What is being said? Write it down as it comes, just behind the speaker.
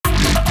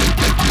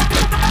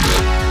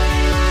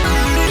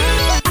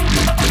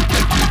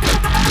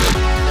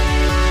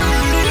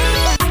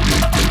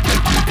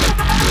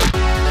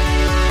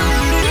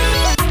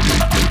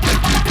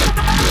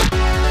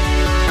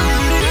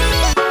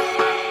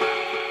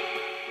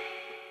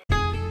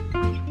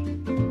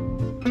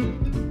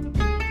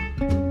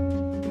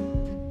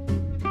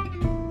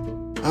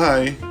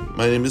Hi,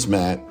 my name is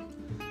Matt,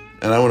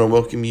 and I want to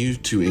welcome you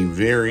to a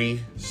very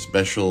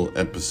special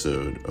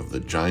episode of the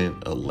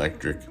Giant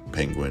Electric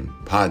Penguin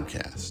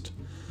podcast.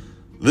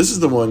 This is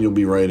the one you'll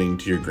be writing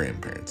to your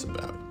grandparents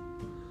about.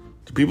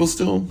 Do people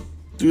still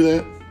do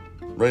that?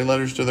 Write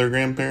letters to their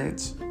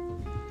grandparents?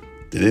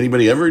 Did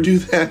anybody ever do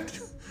that?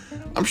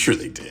 I'm sure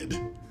they did.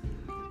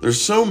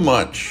 There's so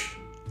much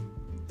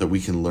that we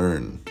can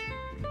learn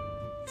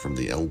from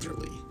the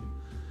elderly.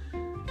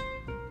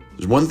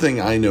 There's one thing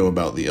I know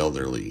about the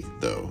elderly,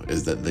 though,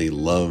 is that they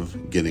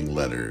love getting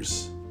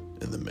letters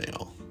in the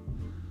mail.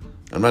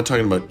 I'm not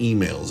talking about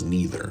emails,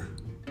 neither.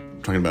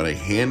 I'm talking about a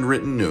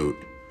handwritten note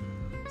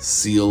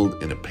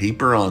sealed in a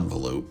paper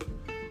envelope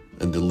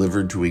and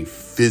delivered to a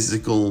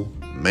physical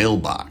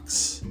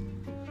mailbox.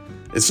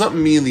 It's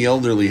something me and the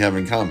elderly have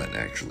in common,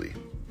 actually.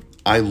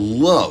 I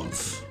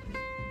love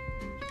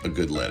a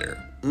good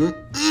letter.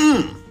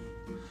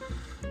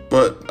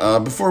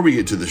 But before we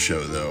get to the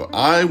show, though,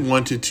 I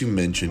wanted to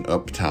mention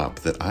up top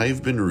that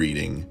I've been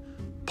reading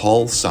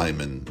Paul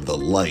Simon, The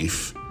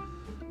Life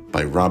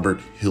by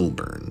Robert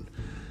Hilburn,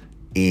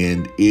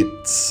 and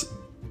it's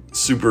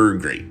super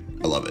great.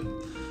 I love it.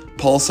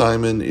 Paul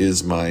Simon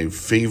is my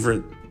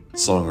favorite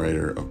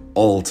songwriter of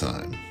all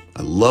time.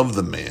 I love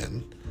the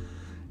man,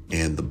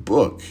 and the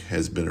book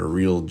has been a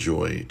real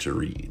joy to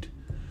read.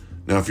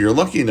 Now, if you're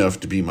lucky enough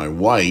to be my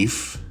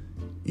wife,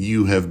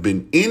 you have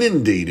been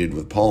inundated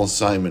with Paul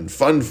Simon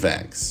fun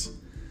facts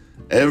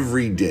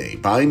every day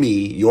by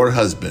me, your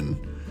husband,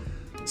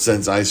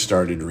 since I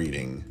started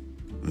reading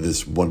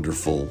this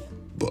wonderful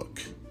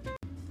book.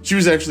 She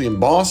was actually in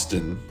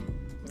Boston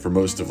for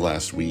most of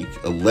last week,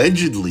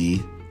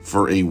 allegedly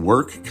for a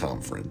work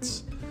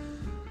conference.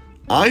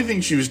 I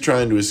think she was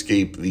trying to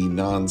escape the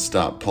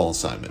nonstop Paul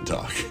Simon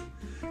talk.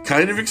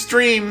 Kind of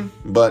extreme,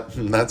 but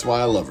that's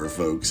why I love her,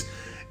 folks.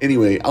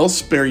 Anyway, I'll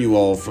spare you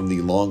all from the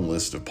long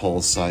list of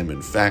Paul Simon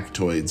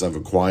factoids I've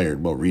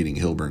acquired while reading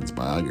Hilburn's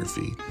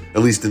biography,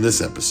 at least in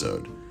this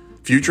episode.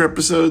 Future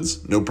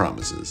episodes, no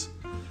promises.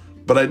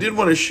 But I did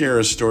want to share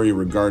a story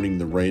regarding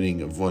the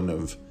writing of one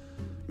of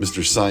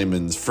Mr.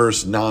 Simon's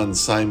first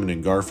non-Simon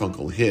and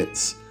Garfunkel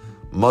hits,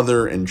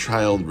 Mother and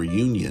Child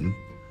Reunion,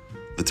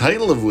 the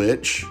title of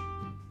which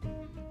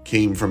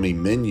came from a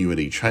menu at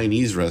a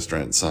Chinese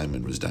restaurant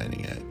Simon was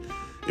dining at.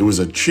 It was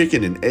a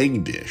chicken and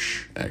egg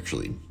dish,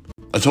 actually.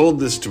 I told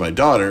this to my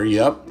daughter.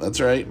 Yep,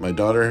 that's right. My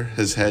daughter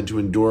has had to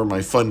endure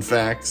my fun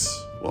facts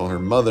while her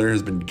mother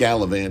has been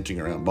gallivanting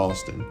around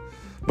Boston.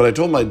 But I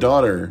told my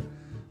daughter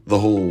the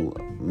whole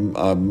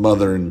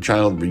mother and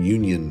child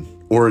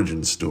reunion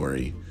origin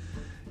story.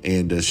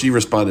 And she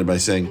responded by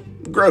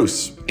saying,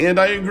 gross. And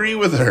I agree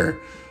with her,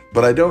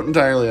 but I don't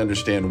entirely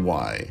understand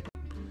why.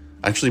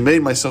 I actually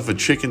made myself a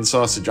chicken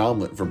sausage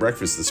omelet for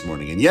breakfast this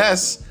morning. And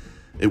yes,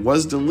 it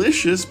was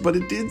delicious, but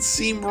it did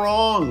seem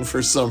wrong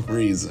for some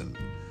reason.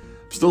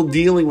 Still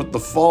dealing with the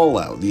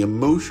fallout, the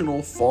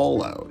emotional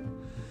fallout.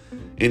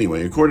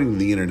 Anyway, according to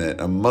the internet,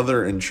 a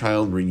mother and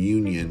child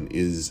reunion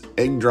is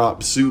egg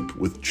drop soup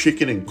with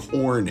chicken and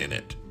corn in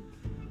it.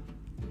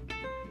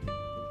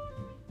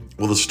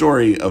 Well, the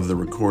story of the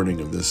recording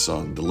of this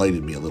song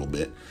delighted me a little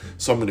bit,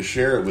 so I'm going to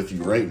share it with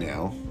you right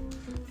now.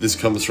 This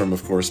comes from,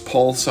 of course,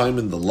 Paul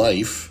Simon, The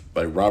Life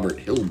by Robert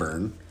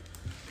Hilburn.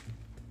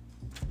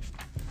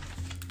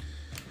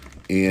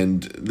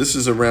 And this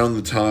is around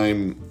the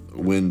time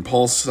when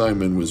Paul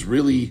Simon was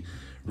really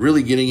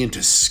getting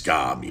into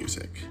ska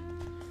music.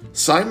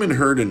 Simon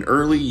heard an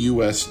early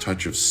U.S.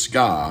 touch of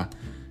ska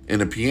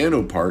in a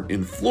piano part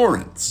in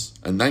Florence,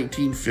 a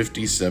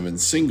 1957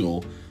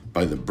 single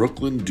by the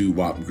Brooklyn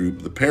doo-wop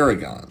group The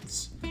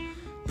Paragons.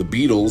 The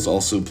Beatles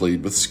also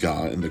played with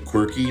ska in the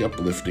quirky,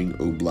 uplifting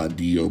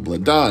Obladi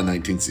Oblada in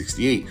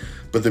 1968,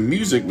 but the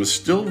music was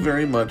still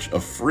very much a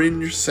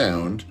fringe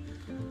sound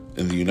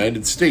in the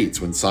United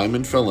States when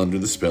Simon fell under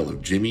the spell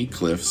of Jimmy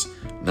Cliff's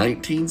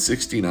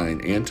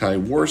 1969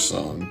 anti-war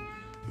song,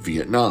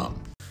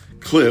 Vietnam.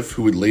 Cliff,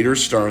 who would later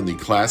star in the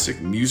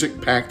classic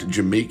music-packed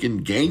Jamaican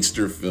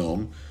gangster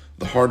film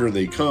The Harder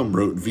They Come,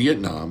 wrote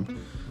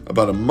Vietnam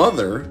about a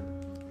mother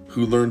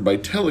who learned by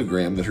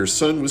telegram that her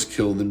son was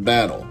killed in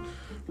battle.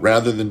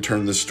 Rather than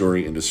turn the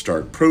story into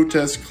stark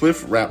protest,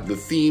 Cliff wrapped the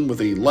theme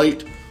with a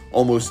light,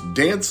 almost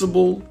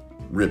danceable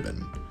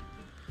ribbon.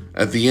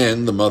 At the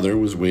end, the mother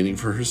was waiting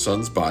for her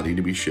son's body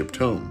to be shipped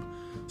home.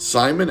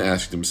 Simon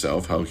asked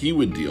himself how he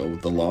would deal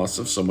with the loss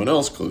of someone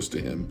else close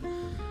to him,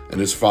 and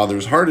his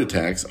father's heart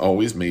attacks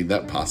always made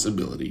that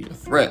possibility a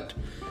threat.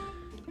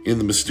 In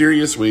the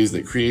mysterious ways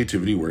that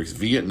creativity works,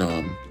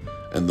 Vietnam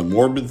and the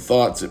morbid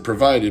thoughts it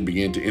provided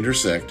began to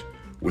intersect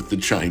with the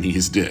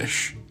Chinese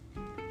dish.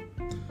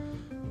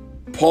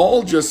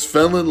 Paul just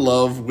fell in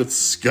love with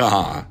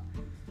ska,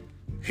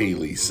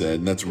 Haley said,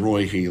 and that's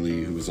Roy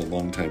Haley, who was a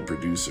longtime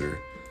producer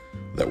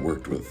that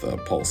worked with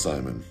Paul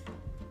Simon.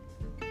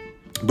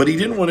 But he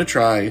didn't want to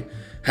try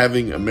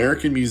having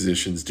American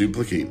musicians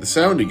duplicate the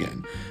sound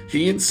again.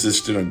 He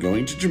insisted on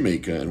going to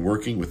Jamaica and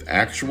working with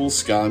actual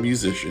ska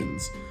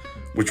musicians,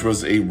 which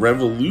was a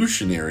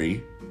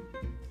revolutionary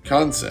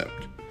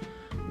concept.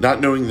 Not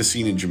knowing the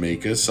scene in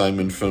Jamaica,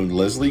 Simon phoned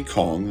Leslie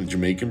Kong, the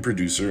Jamaican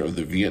producer of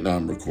the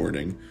Vietnam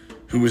recording,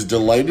 who was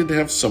delighted to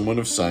have someone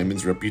of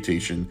Simon's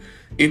reputation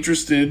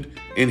interested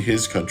in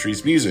his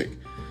country's music.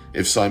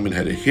 If Simon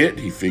had a hit,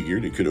 he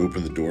figured it could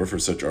open the door for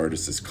such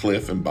artists as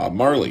Cliff and Bob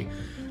Marley.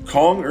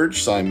 Kong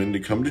urged Simon to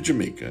come to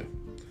Jamaica.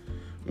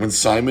 When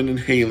Simon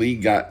and Haley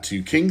got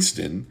to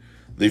Kingston,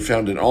 they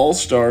found an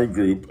all-star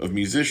group of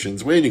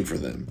musicians waiting for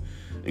them,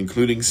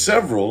 including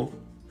several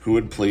who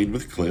had played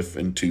with Cliff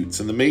and Toots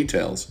and the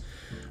Maytals.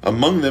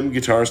 Among them,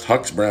 guitarist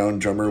Hux Brown,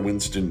 drummer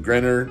Winston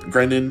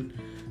Grennan,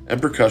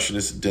 and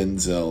percussionist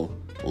Denzel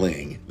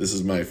Lang. This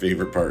is my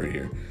favorite part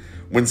here.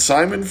 When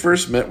Simon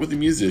first met with the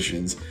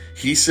musicians,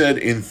 he said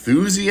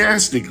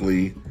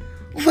enthusiastically,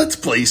 "Let's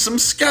play some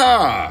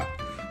ska!"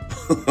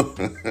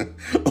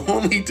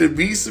 Only to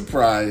be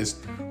surprised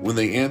when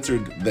they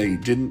answered they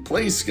didn't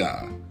play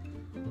ska.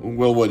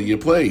 "Well, what do you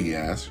play?" he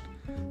asked.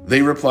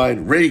 They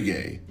replied,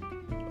 "Reggae."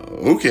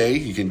 "Okay,"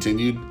 he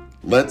continued,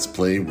 "let's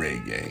play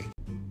reggae."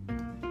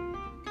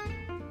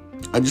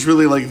 I just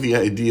really like the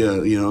idea,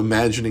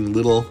 imagining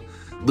little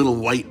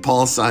white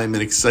Paul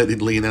Simon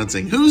excitedly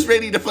announcing, "Who's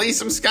ready to play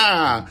some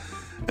ska?"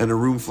 And a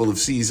room full of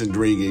seasoned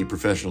reggae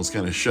professionals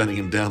kind of shutting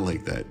him down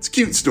like that. It's a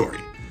cute story.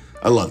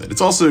 I love it. It's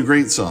also a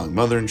great song,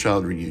 Mother and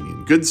Child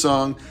Reunion. Good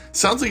song.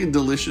 Sounds like a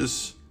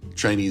delicious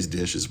Chinese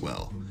dish as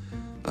well.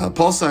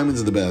 Paul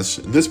Simon's the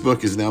best. This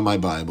book is now my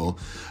Bible.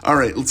 All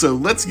right, so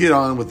let's get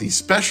on with the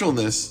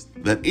specialness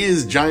that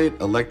is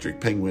Giant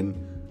Electric Penguin,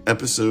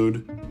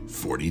 episode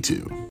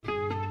 42.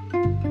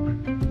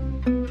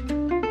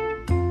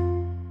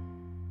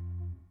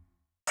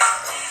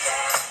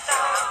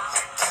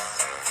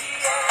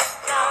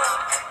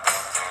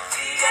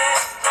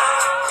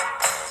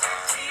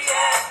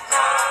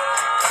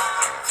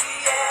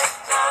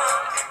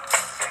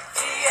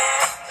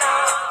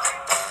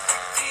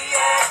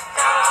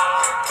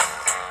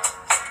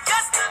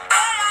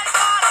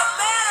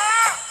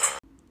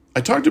 I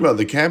talked about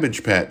the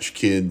Cabbage Patch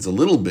Kids a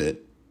little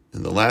bit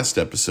in the last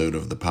episode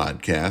of the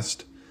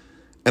podcast,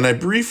 and I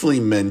briefly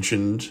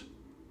mentioned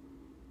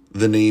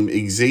the name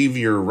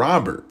Xavier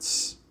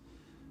Roberts.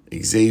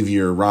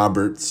 Xavier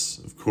Roberts,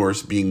 of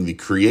course, being the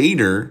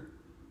creator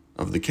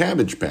of the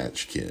Cabbage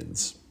Patch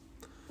Kids.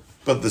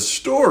 But the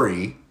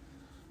story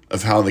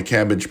of how the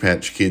Cabbage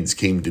Patch Kids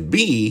came to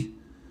be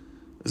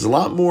is a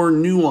lot more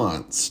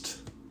nuanced.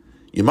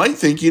 You might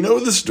think you know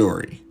the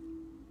story.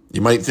 You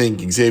might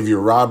think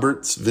Xavier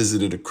Roberts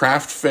visited a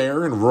craft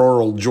fair in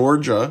rural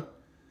Georgia,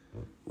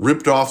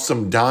 ripped off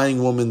some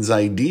dying woman's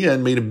idea,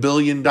 and made $1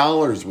 billion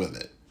with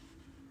it.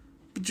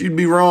 But you'd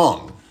be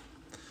wrong.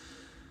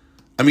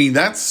 I mean,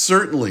 that's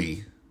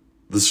certainly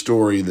the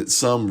story that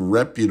some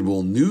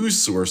reputable news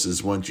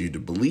sources want you to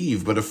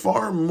believe, but a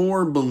far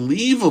more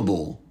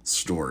believable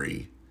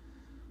story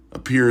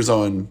appears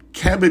on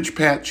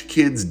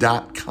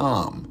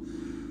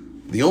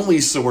CabbagePatchKids.com, the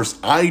only source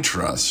I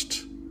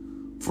trust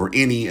for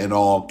any and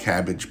all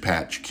Cabbage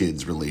Patch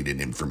Kids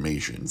related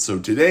information. So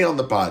today on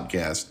the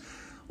podcast,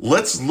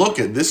 let's look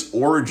at this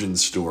origin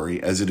story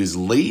as it is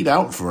laid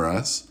out for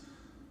us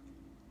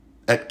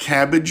at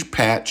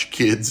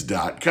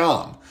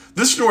CabbagePatchKids.com.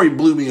 This story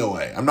blew me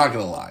away. I'm not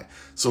going to lie.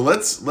 So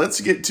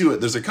let's get to it.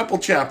 There's a couple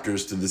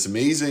chapters to this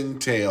amazing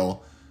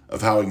tale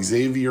of how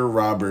Xavier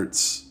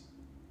Roberts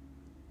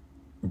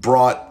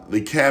brought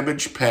the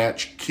Cabbage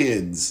Patch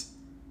Kids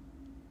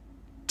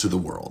to the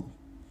world.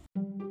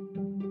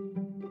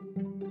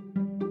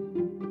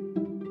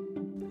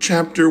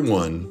 Chapter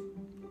 1.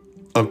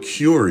 A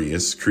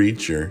Curious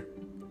Creature.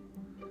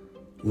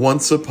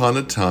 Once upon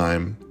a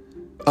time,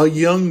 a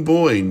young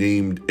boy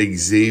named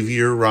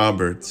Xavier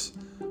Roberts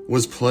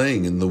was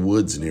playing in the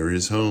woods near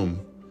his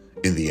home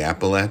in the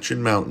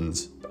Appalachian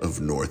Mountains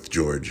of North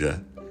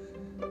Georgia.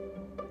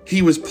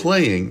 He was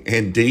playing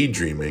and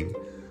daydreaming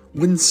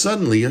when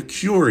suddenly a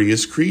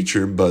curious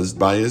creature buzzed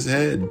by his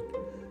head.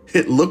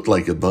 It looked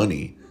like a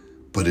bunny,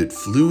 but it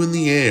flew in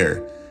the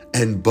air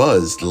and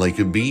buzzed like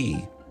a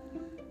bee.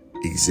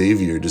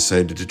 Xavier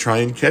decided to try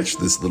and catch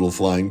this little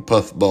flying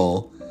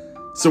puffball,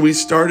 so he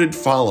started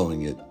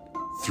following it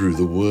through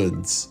the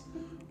woods.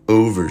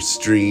 Over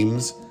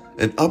streams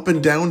and up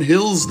and down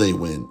hills they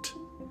went.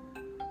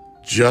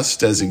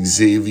 Just as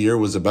Xavier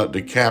was about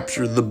to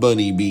capture the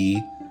bunny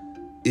bee,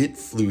 it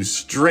flew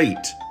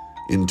straight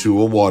into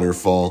a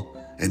waterfall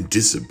and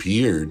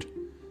disappeared.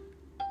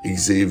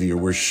 Xavier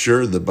was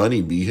sure the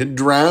bunny bee had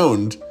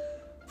drowned,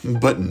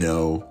 but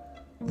no.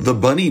 The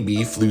bunny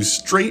bee flew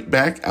straight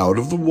back out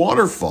of the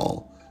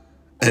waterfall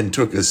and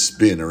took a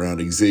spin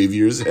around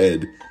Xavier's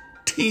head,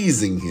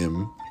 teasing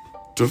him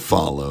to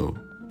follow.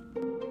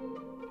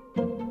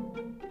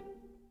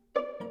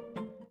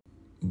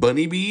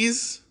 Bunny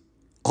bees?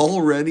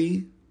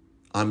 Already?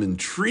 I'm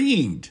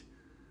intrigued.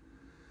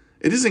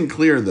 It isn't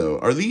clear, though.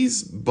 Are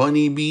these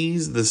bunny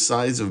bees the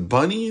size of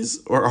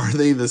bunnies, or are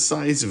they the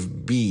size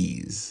of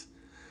bees?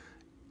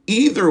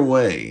 Either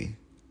way,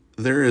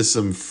 there is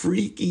some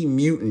freaky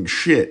mutant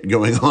shit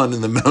going on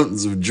in the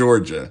mountains of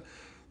Georgia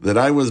that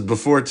I was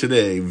before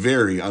today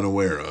very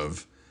unaware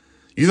of.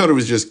 You thought it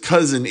was just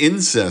cousin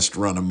incest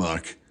run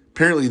amok.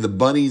 Apparently the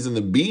bunnies and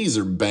the bees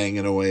are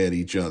banging away at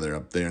each other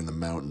up there in the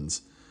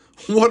mountains.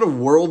 What a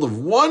world of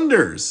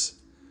wonders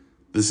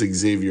this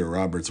Xavier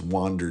Roberts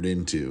wandered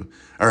into.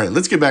 All right,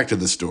 let's get back to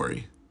the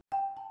story.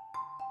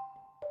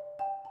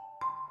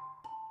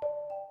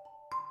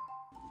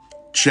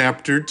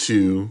 Chapter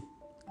 2,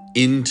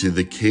 Into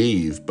the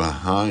Cave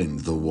Behind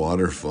the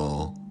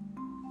Waterfall.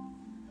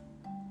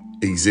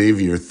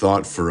 Xavier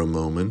thought for a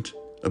moment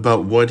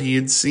about what he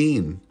had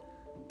seen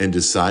and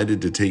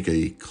decided to take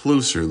a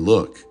closer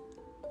look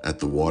at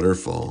the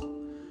waterfall.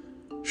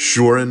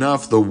 Sure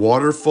enough, the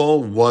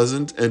waterfall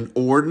wasn't an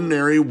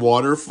ordinary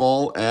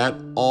waterfall at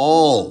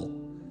all.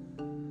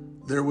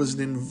 There was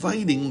an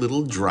inviting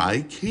little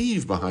dry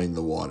cave behind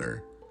the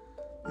water.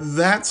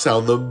 That's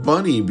how the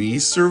bunny bee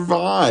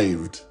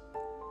survived.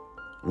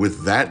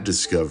 With that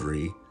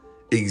discovery,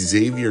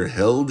 Xavier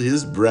held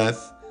his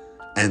breath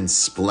and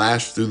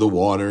splashed through the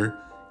water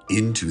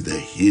into the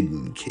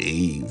hidden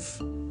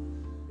cave.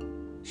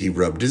 He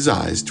rubbed his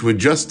eyes to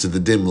adjust to the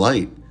dim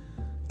light,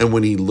 and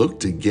when he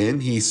looked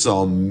again, he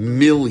saw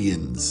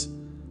millions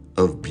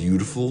of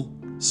beautiful,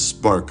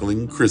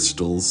 sparkling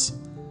crystals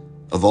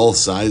of all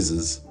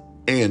sizes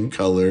and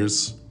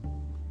colors.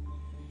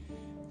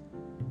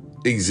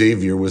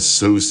 Xavier was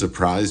so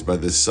surprised by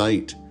the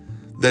sight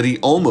that he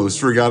almost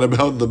forgot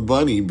about the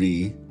bunny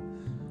bee.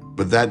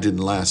 But that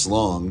didn't last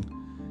long.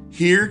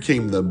 Here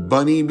came the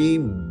bunny bee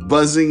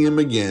buzzing him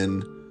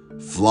again,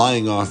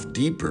 flying off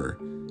deeper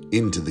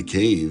into the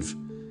cave.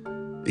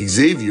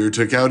 Xavier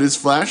took out his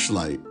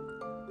flashlight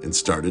and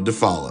started to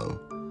follow.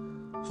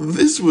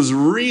 This was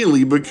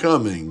really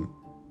becoming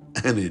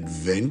an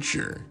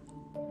adventure.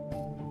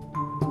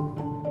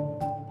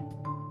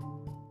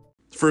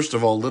 First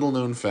of all, little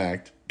known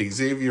fact,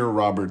 Xavier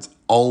Roberts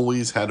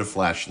always had a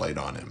flashlight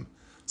on him.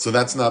 So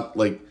that's not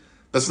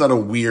a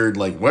weird,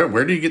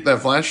 where do you get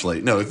that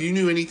flashlight? No, if you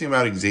knew anything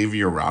about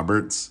Xavier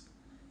Roberts,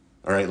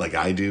 all right, like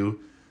I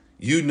do,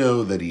 you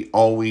know that he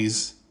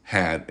always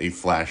had a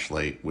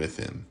flashlight with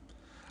him.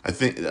 I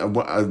think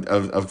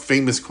a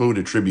famous quote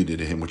attributed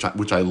to him,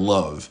 which I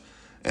love,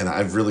 and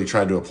I've really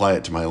tried to apply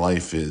it to my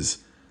life, is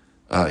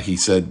he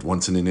said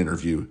once in an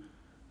interview,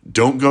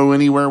 "Don't go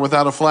anywhere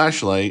without a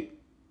flashlight."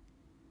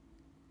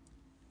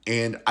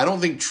 And I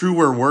don't think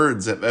truer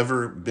words have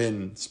ever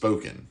been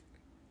spoken.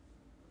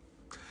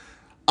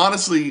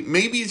 Honestly,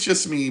 maybe it's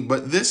just me,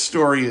 but this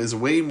story is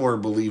way more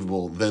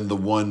believable than the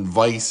one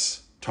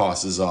Vice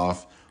tosses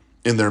off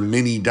in their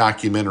mini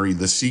documentary,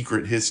 The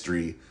Secret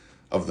History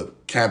of the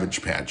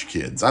Cabbage Patch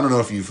Kids. I don't know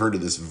if you've heard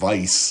of this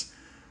Vice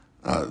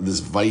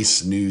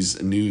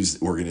news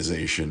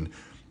organization,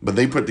 but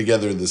they put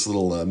together this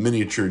little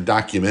miniature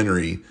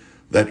documentary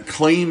that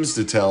claims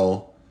to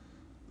tell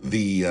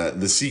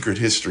the secret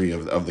history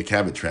of the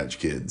Cabbage Patch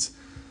Kids.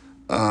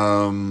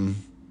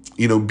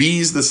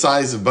 Bees the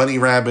size of bunny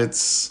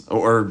rabbits,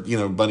 or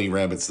bunny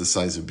rabbits the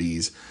size of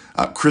bees.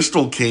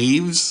 Crystal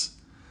caves.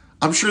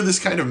 I'm sure this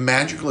kind of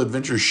magical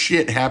adventure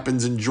shit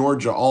happens in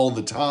Georgia all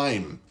the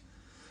time.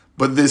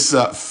 But this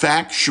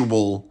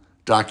factual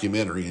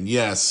documentary, and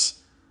yes,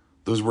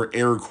 those were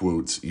air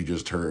quotes you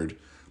just heard,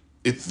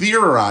 it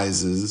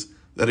theorizes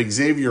that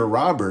Xavier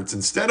Roberts,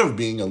 instead of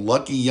being a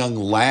lucky young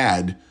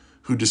lad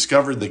who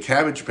discovered the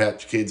Cabbage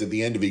Patch Kids at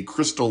the end of a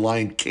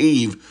crystal-lined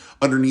cave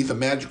underneath a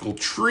magical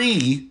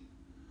tree,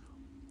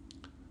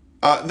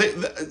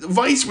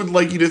 Vice would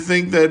like you to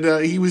think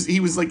that he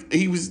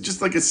was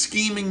just like a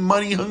scheming,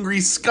 money-hungry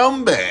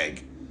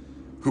scumbag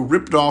who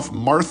ripped off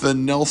Martha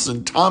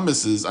Nelson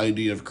Thomas's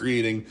idea of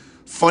creating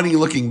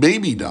funny-looking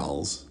baby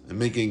dolls and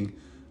making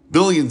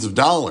billions of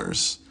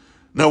dollars.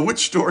 Now, which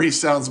story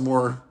sounds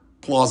more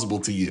plausible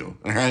to you?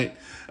 All right?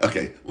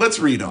 Okay, let's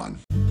read on.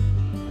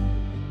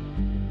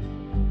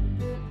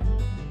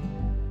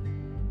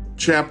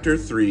 Chapter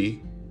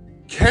 3,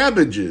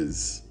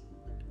 Cabbages.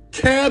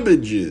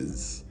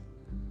 Cabbages.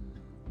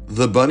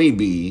 The bunny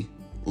bee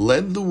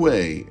led the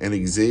way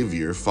and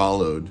Xavier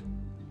followed.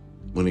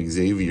 When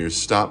Xavier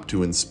stopped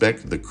to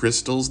inspect the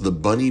crystals, the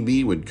bunny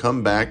bee would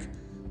come back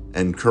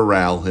and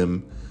corral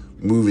him,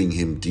 moving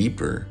him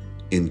deeper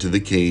into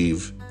the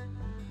cave.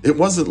 It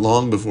wasn't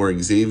long before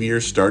Xavier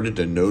started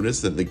to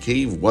notice that the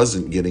cave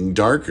wasn't getting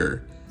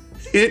darker.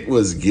 It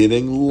was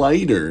getting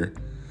lighter.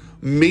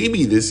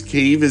 Maybe this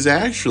cave is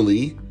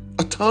actually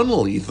a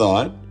tunnel, he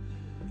thought.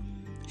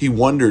 He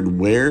wondered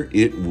where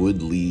it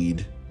would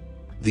lead.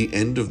 The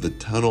end of the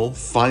tunnel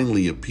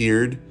finally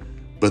appeared,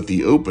 but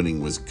the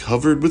opening was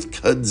covered with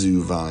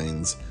kudzu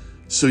vines,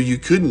 so you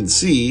couldn't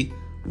see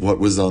what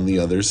was on the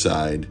other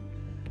side.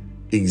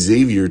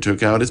 Xavier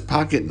took out his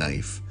pocket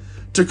knife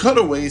to cut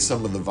away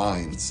some of the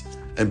vines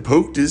and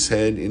poked his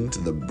head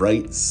into the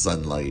bright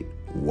sunlight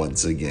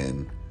once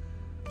again.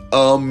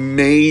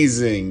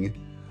 Amazing!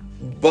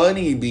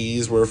 Bunny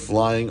bees were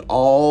flying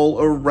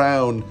all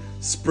around,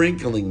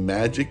 sprinkling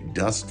magic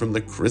dust from the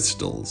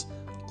crystals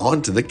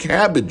onto the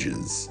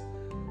cabbages.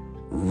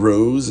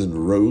 Rows and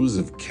rows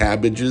of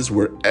cabbages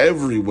were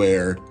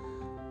everywhere,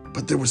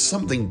 but there was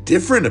something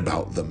different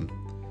about them.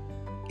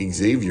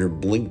 Xavier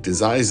blinked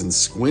his eyes and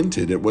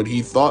squinted at what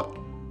he thought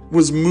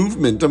was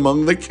movement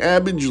among the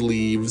cabbage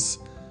leaves.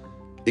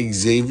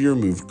 Xavier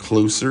moved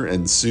closer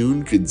and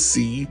soon could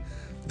see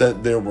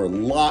that there were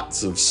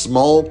lots of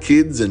small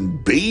kids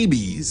and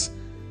babies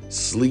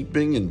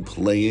sleeping and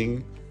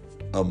playing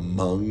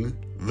among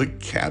the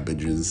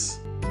cabbages.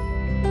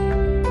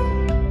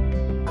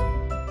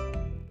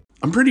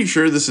 I'm pretty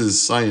sure this is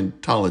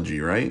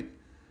Scientology, right?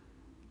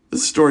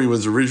 This story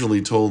was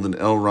originally told in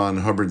L. Ron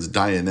Hubbard's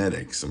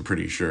Dianetics, I'm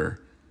pretty sure.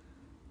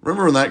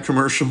 Remember when that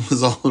commercial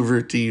was all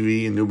over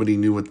TV and nobody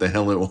knew what the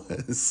hell it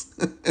was?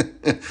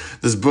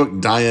 This book,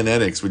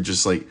 Dianetics, would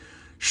just like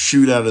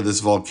shoot out of this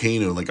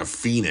volcano like a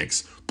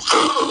phoenix.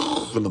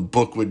 And the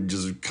book would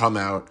just come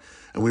out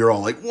and we were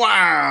all like,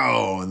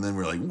 wow. And then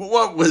we're like,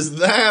 what was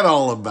that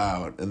all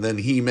about? And then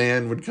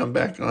He-Man would come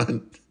back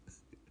on.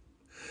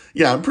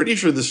 Yeah, I'm pretty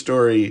sure the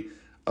story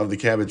of the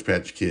Cabbage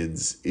Patch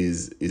Kids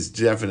is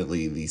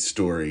definitely the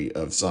story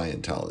of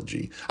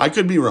Scientology. I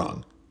could be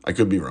wrong.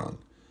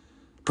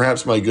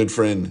 Perhaps my good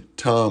friend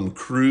Tom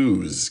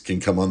Cruise can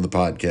come on the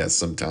podcast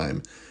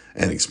sometime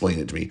and explain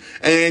it to me.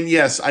 And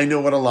yes, I know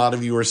what a lot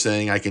of you are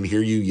saying. I can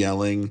hear you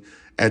yelling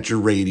at your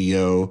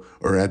radio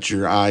or at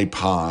your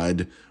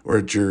iPod or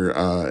at your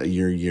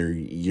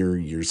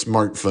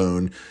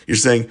smartphone. You're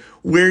saying,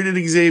 where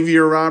did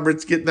Xavier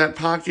Roberts get that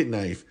pocket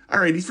knife? All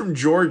right, he's from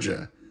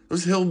Georgia.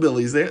 Those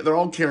hillbillies, they're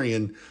all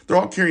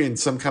carrying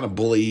some kind of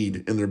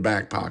blade in their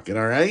back pocket.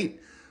 All right,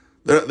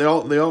 they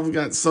all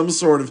got some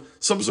sort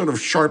of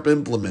sharp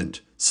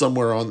implement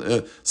somewhere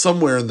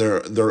in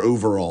their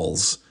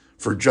overalls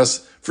for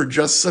just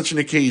such an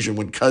occasion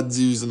when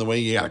kudzu's in the way.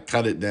 You gotta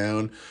cut it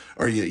down,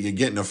 or you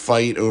get in a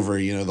fight over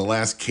the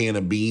last can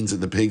of beans at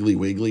the Piggly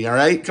Wiggly. All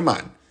right, come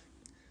on.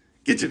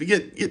 Get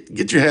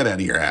your head out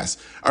of your ass.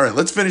 All right,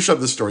 let's finish up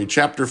the story.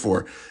 Chapter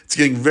 4. It's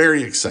getting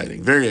very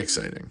exciting. Very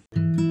exciting.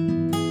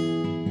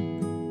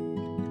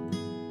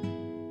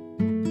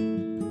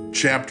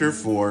 Chapter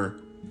 4.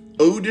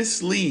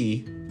 Otis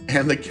Lee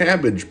and the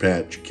Cabbage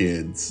Patch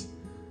Kids.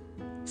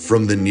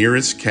 From the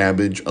nearest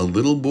cabbage, a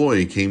little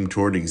boy came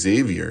toward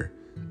Xavier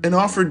and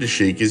offered to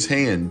shake his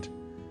hand.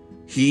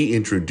 He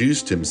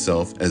introduced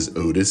himself as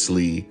Otis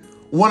Lee,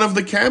 one of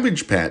the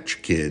Cabbage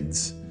Patch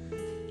Kids.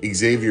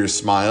 Xavier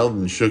smiled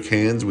and shook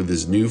hands with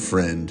his new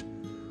friend.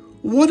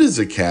 "What is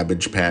a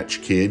Cabbage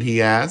Patch Kid?"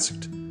 he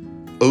asked.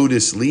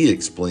 Otis Lee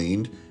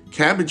explained,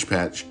 "Cabbage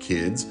Patch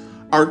Kids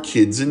are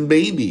kids and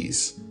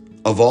babies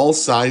of all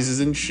sizes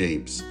and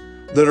shapes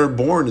that are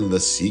born in the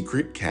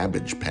secret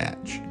cabbage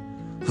patch.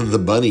 The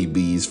bunny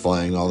bees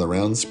flying all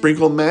around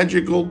sprinkle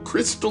magical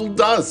crystal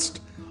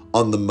dust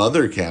on the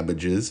mother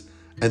cabbages,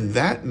 and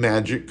that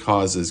magic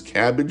causes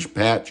Cabbage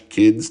Patch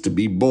Kids to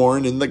be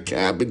born in the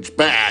cabbage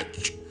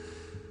patch."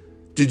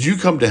 "Did you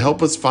come to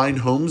help us find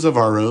homes of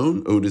our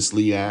own?" Otis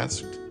Lee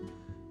asked.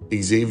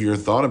 Xavier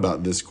thought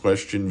about this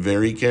question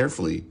very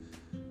carefully,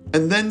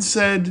 and then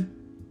said,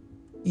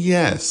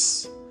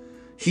 yes.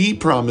 He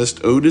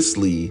promised Otis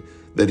Lee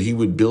that he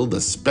would build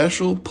a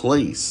special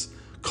place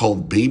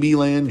called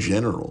Babyland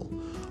General,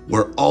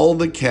 where all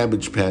the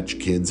Cabbage Patch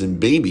Kids and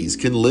babies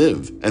can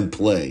live and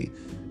play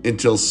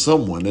until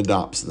someone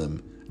adopts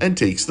them and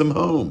takes them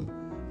home.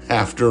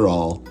 After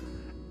all,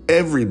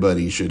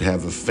 everybody should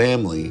have a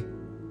family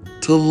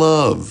to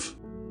love.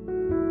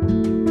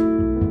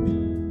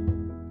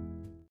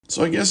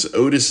 So I guess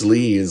Otis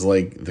Lee is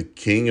like the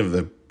king of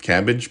the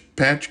Cabbage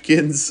Patch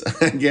Kids,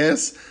 I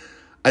guess.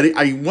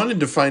 I wanted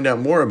to find out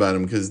more about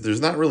him because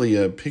there's not really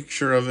a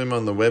picture of him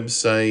on the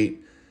website,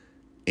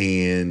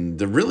 and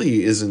there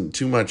really isn't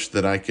too much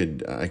that I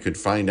could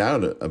find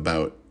out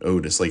about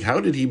Otis. Like, how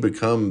did he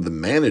become the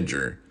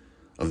manager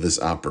of this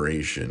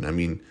operation? I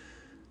mean,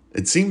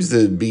 it seems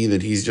to be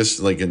that he's just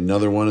like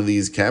another one of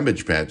these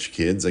Cabbage Patch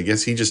Kids. I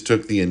guess he just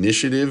took the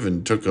initiative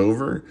and took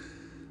over.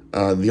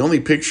 The only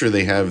picture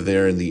they have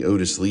there in the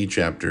Otis Lee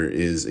chapter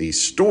is a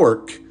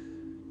stork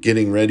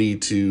getting ready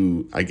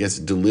to, I guess,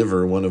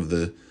 deliver one of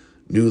the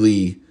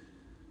newly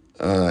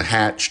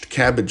hatched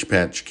Cabbage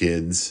Patch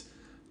Kids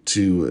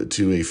to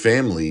a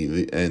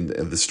family. And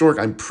the stork,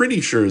 I'm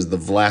pretty sure, is the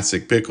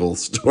Vlasic Pickle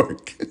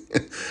Stork.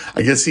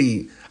 I guess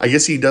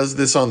he does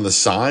this on the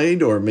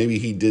side, or maybe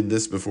he did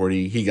this before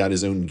he got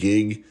his own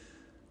gig,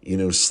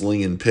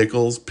 slinging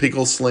pickles,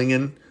 pickle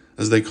slinging,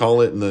 as they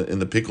call it in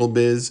the pickle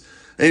biz.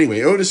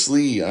 Anyway, Otis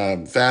Lee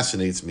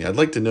fascinates me. I'd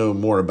like to know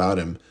more about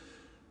him.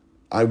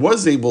 I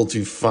was able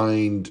to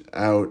find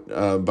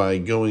out by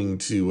going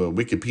to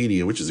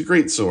Wikipedia, which is a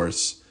great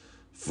source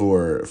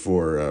for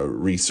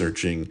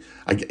researching.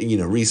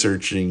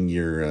 Researching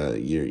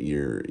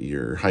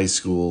your high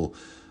school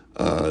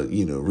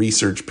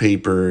research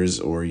papers,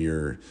 or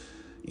your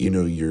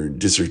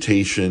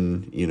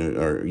dissertation.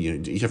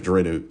 You have to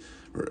write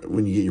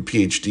when you get your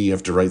PhD, you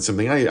have to write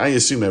something. I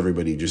assume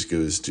everybody just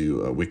goes to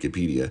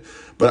Wikipedia,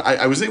 but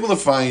I was able to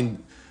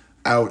find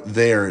out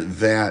there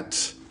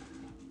that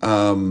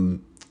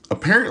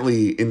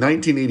apparently in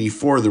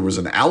 1984 there was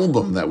an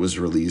album that was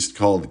released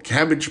called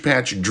Cabbage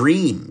Patch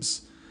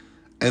Dreams,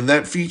 and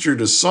that featured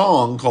a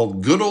song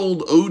called Good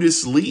Old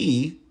Otis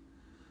Lee,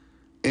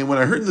 And when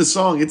I heard the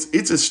song,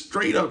 it's a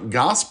straight up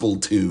gospel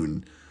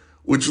tune,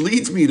 which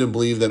leads me to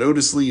believe that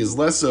Otis Lee is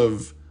less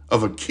of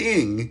a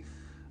king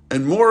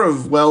and more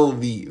of, well,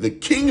 the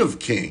king of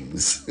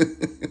kings.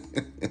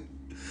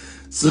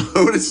 So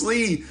Otis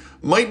Lee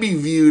might be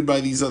viewed by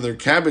these other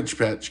Cabbage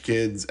Patch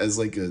Kids as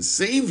like a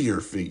savior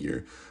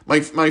figure.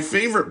 My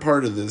favorite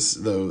part of this,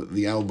 though,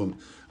 the album,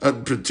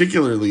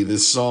 particularly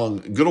this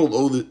song, Good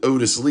Old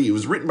Otis Lee, it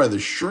was written by the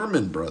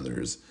Sherman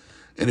Brothers.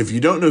 And if you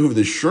don't know who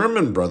the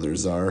Sherman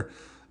Brothers are,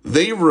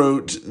 they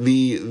wrote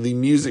the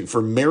music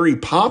for Mary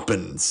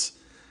Poppins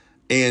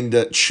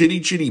and Chitty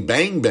Chitty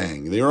Bang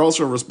Bang. They are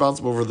also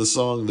responsible for the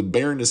song The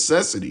Bare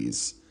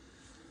Necessities.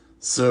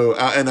 So,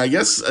 and I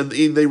guess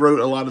they wrote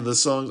a lot of the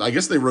songs. I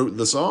guess they wrote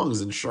the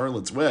songs in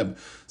Charlotte's Web.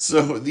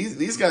 So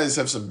these guys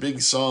have some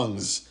big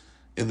songs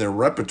in their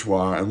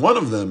repertoire, and one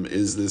of them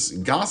is this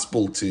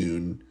gospel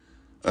tune,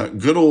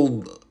 Good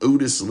Old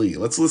Otis Lee.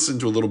 Let's listen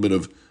to a little bit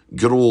of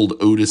Good Old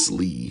Otis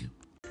Lee.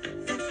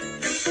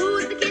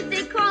 Who's the kid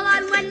they call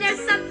on when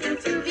there's something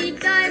to be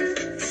done?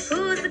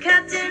 Who's the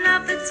captain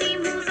of the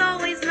team who's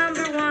always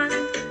number one?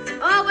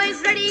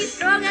 Always ready,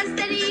 strong and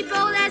steady,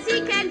 bold as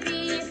he can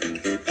be.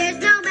 There's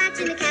no match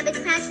in the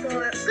Cabbage Patch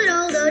for good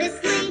old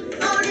Otis Lee.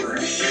 Otis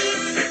Lee,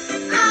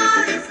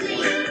 Otis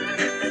Lee.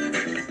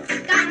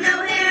 Got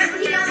no hair,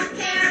 but he don't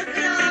care.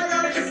 Good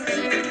old Otis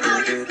Lee,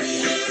 Otis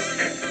Lee,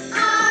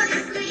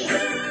 Otis Lee.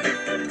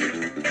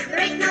 There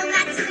ain't no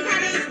match in the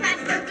Cabbage Patch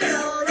for good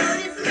old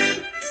Otis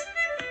Lee.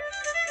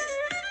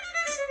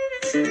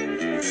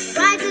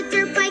 Rides a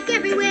dirt bike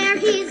everywhere,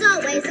 he's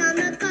always on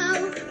the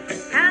go.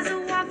 Has a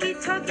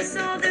walkie-talkie,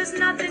 so there's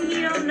nothing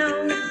he don't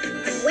know.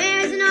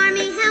 Wears an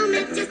army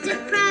helmet, just as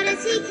proud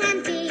as he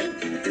can be.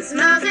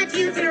 Smiles at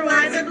you through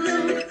eyes of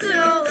blue. Good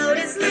old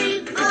Otis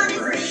Lee,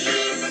 Otis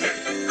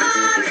Lee,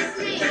 Otis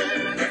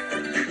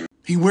Lee.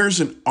 He wears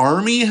an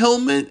army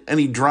helmet and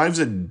he drives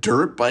a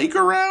dirt bike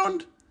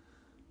around?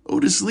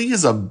 Otis Lee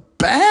is a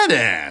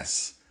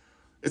badass.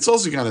 It's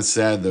also kind of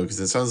sad, though, because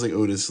it sounds like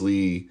Otis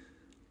Lee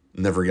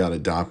never got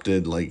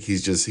adopted. Like,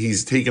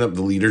 he's taken up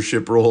the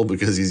leadership role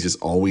because he's just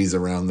always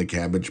around the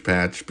Cabbage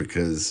Patch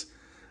because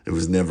it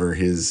was never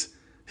his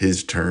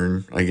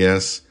turn, I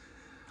guess.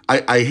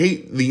 I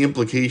hate the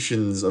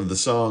implications of the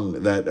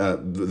song that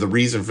the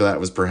reason for that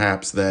was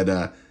perhaps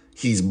that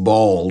he's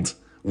bald,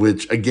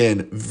 which,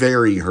 again,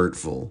 very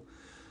hurtful.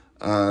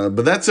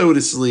 But that's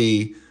Otis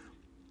Lee,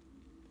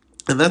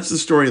 and that's the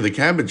story of the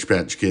Cabbage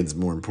Patch Kids,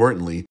 more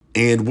importantly.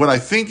 And what I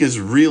think is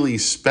really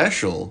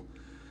special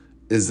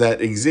is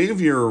that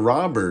Xavier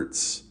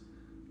Roberts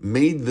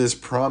made this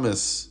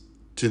promise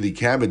to the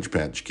Cabbage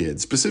Patch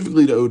Kids,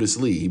 specifically to Otis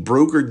Lee. He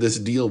brokered this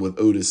deal with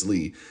Otis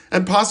Lee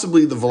and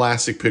possibly the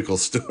Vlasic Pickle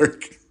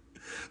Stork.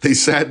 They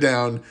sat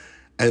down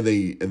and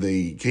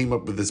they came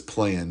up with this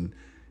plan.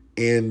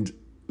 And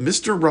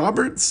Mr.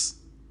 Roberts,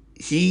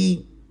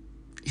 he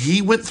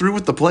went through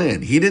with the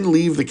plan. He didn't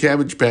leave the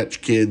Cabbage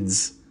Patch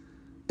Kids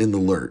in the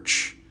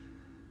lurch.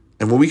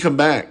 And when we come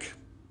back,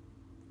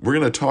 we're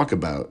going to talk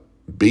about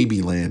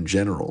Babyland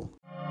General.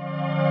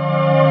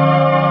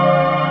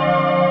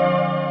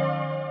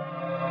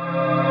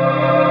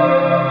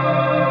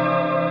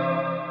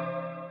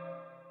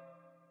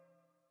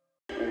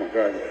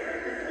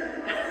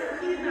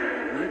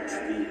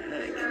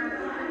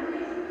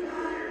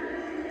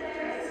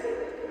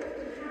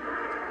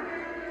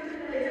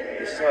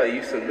 This is how it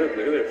used to look.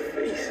 Look at their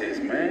faces,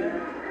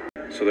 man.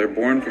 So they're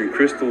born from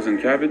crystals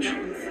and cabbage?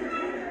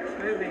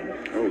 Moving.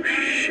 Oh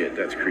shit,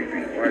 that's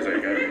creepy. Why is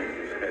that guy?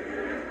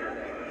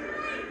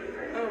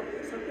 Oh,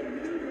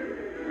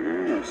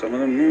 some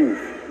of them move.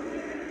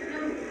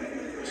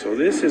 So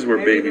this is where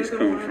babies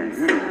come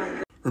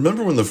from.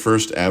 Remember when the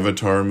first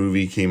Avatar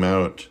movie came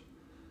out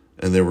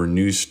and there were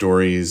news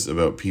stories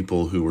about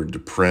people who were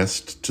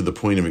depressed to the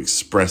point of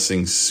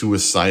expressing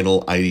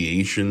suicidal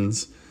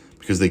ideations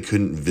because they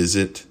couldn't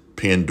visit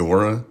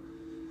Pandora?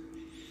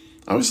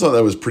 I always thought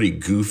that was pretty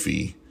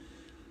goofy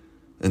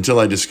until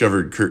I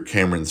discovered Kirk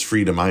Cameron's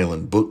Freedom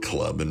Island book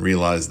club and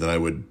realized that I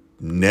would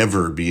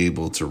never be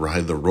able to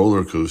ride the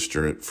roller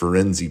coaster at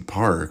Firenze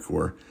Park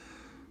or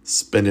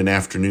spend an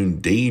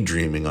afternoon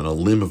daydreaming on a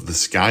limb of the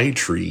sky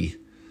tree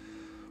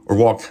or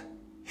walk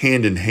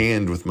hand in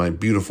hand with my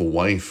beautiful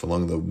wife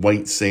along the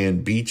white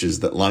sand beaches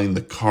that line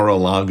the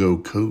Mar-a-Lago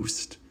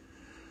coast.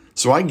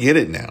 So I get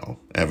it now,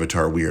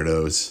 Avatar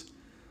weirdos.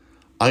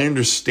 I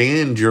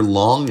understand your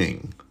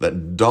longing,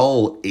 that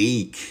dull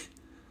ache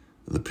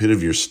in the pit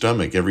of your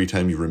stomach every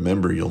time you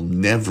remember you'll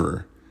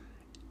never,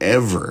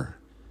 ever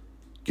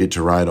get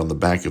to ride on the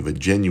back of a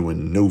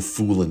genuine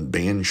no-foolin'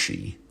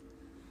 banshee.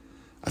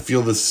 I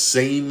feel the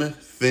same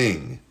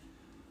thing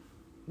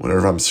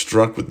whenever I'm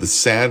struck with the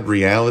sad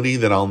reality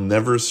that I'll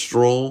never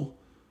stroll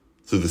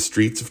through the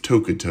streets of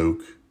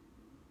Tokatoke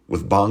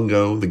with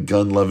Bongo, the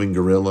gun-loving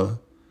gorilla,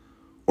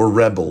 or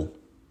Rebel,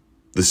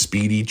 the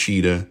speedy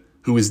cheetah,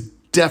 who is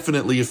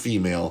definitely a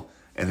female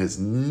and has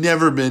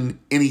never been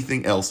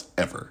anything else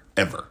ever.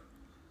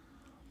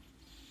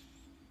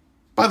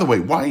 By the way,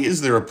 why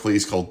is there a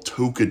place called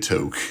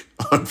Tokatoke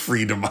on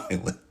Freedom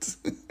Island?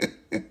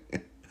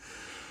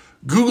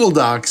 Google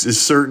Docs is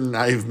certain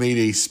I've made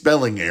a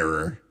spelling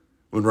error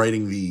when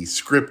writing the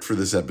script for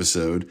this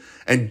episode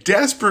and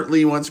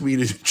desperately wants me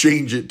to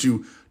change it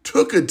to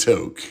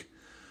Took-a-Toke.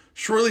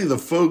 Surely the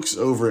folks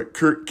over at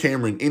Kirk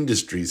Cameron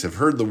Industries have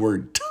heard the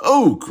word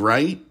toke,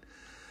 right?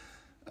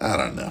 I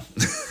don't know.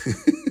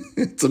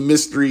 It's a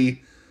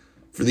mystery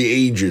for the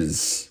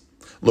ages.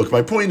 Look,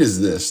 my point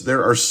is this.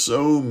 There are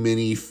so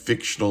many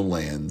fictional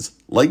lands,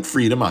 like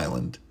Freedom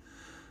Island,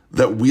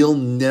 that we'll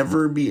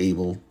never be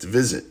able to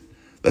visit.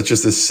 That's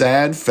just a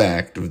sad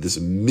fact of this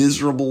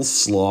miserable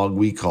slog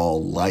we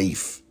call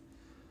life.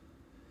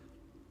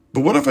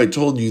 But what if I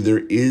told you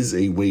there is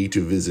a way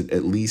to visit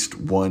at least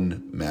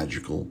one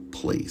magical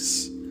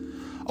place?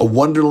 A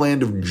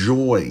wonderland of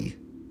joy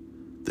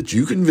that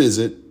you can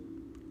visit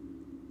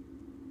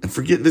and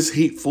forget this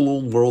hateful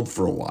old world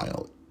for a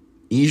while.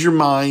 Ease your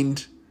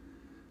mind.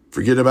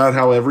 Forget about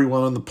how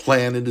everyone on the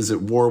planet is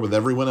at war with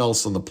everyone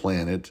else on the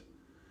planet.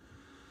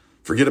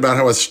 Forget about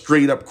how a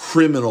straight-up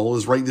criminal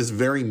is right this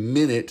very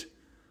minute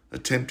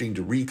attempting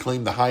to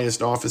reclaim the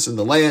highest office in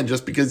the land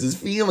just because his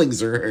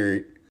feelings are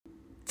hurt.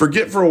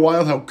 Forget for a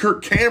while how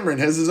Kirk Cameron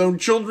has his own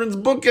children's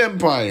book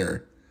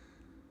empire.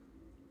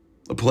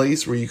 A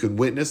place where you can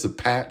witness a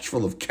patch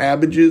full of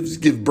cabbages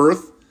give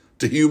birth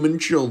to human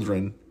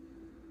children.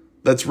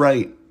 That's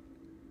right.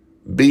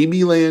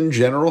 Babyland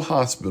General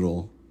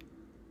Hospital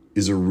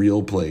is a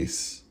real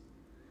place.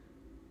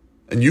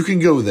 And you can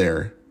go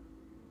there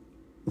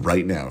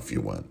right now if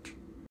you want.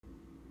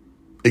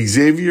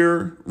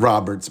 Xavier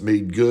Roberts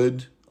made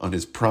good on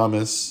his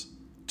promise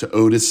to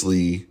Otis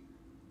Lee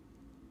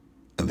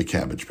and the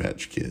Cabbage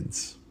Patch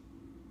Kids.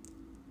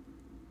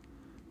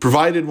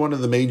 Provided one of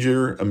the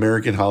major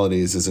American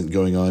holidays isn't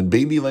going on,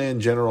 Babyland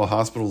General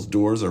Hospital's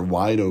doors are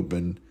wide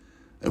open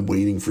and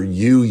waiting for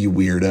you, you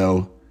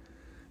weirdo.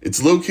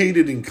 It's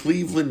located in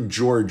Cleveland,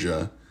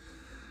 Georgia,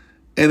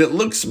 and it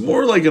looks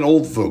more like an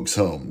old folks'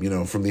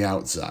 home, from the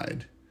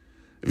outside.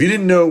 If you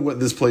didn't know what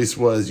this place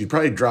was, you'd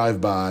probably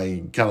drive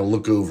by, kind of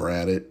look over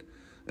at it,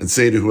 and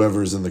say to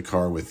whoever's in the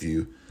car with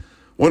you,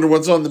 "Wonder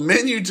what's on the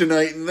menu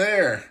tonight in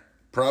there?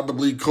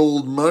 Probably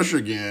cold mush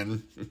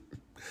again."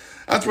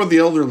 That's what the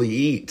elderly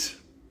eat.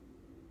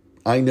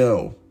 I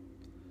know.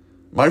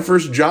 My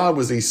first job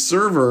was a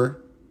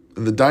server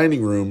in the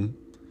dining room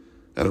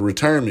at a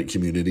retirement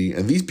community,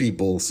 and these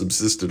people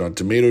subsisted on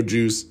tomato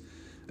juice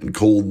and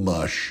cold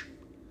mush.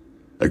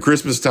 At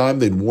Christmas time,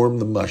 they'd warm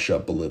the mush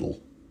up a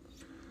little.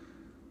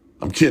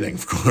 I'm kidding,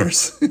 of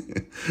course.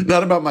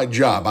 Not about my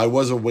job. I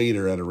was a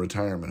waiter at a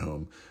retirement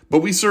home, but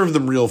we served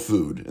them real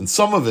food, and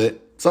some of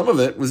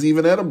it was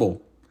even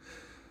edible.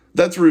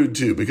 That's rude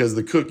too, because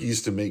the cook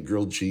used to make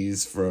grilled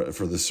cheese for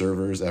the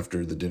servers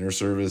after the dinner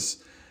service,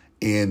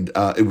 and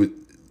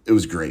it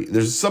was great.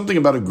 There's something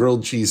about a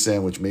grilled cheese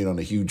sandwich made on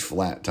a huge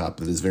flat top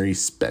that is very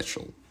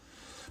special.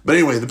 But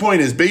anyway, the point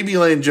is,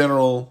 Babyland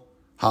General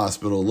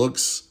Hospital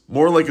looks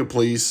more like a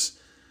place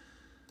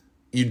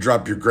you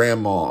drop your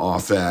grandma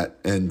off at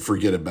and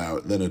forget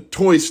about than a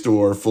toy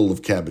store full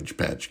of Cabbage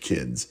Patch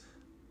Kids.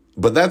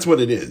 But that's what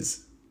it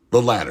is.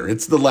 The latter.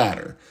 It's the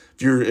latter.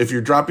 If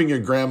you're dropping your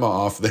grandma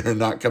off there and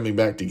not coming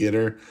back to get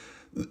her,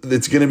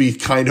 it's going to be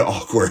kind of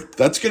awkward.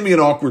 That's going to be an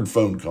awkward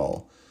phone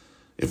call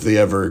if they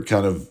ever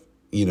kind of,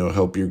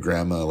 help your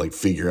grandma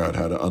figure out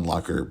how to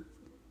unlock her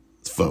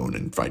phone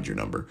and find your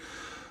number.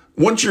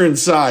 Once you're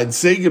inside,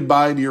 say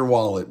goodbye to your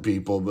wallet,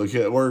 people, or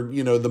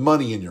the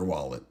money in your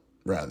wallet,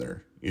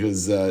 rather.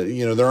 Because,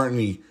 there aren't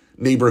any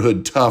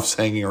neighborhood toughs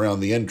hanging around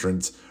the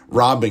entrance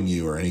robbing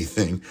you or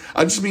anything.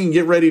 I just mean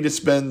get ready to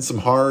spend some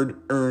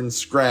hard-earned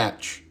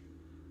scratch.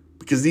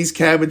 Because these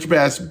Cabbage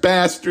Patch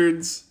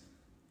bastards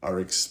are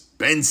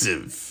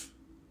expensive.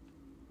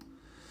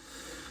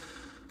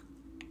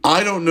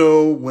 I don't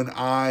know when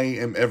I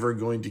am ever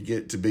going to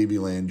get to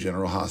Babyland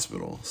General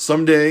Hospital.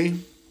 Someday,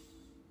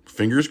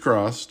 fingers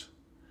crossed.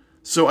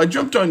 So I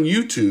jumped on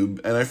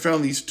YouTube and I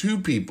found these two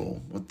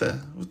people. What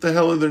the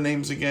hell are their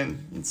names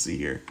again? Let's see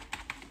here.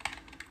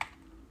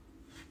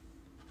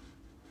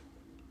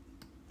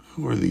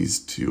 Who are these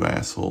two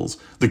assholes?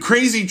 The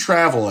Crazy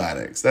Travel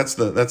Addicts. That's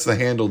the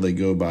handle they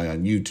go by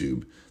on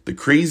YouTube. The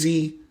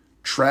Crazy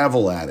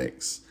Travel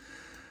Addicts.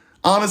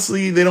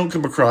 Honestly, they don't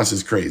come across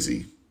as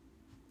crazy.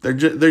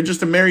 They're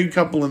just a married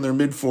couple in their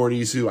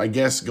mid-40s who I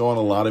guess go on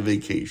a lot of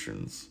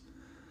vacations.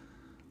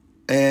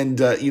 And,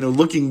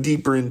 looking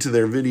deeper into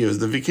their videos,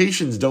 the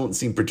vacations don't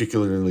seem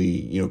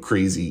particularly,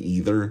 crazy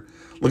either.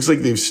 Looks like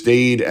they've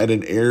stayed at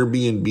an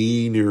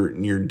Airbnb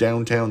near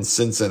downtown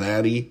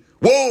Cincinnati.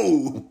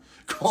 Whoa!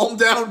 Calm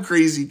down,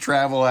 Crazy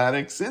Travel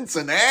Addicts.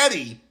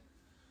 Cincinnati!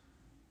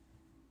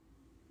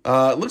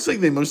 It looks like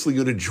they mostly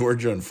go to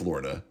Georgia and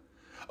Florida.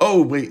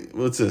 Oh, wait,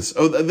 what's this?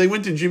 Oh, they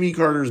went to Jimmy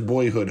Carter's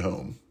boyhood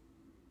home.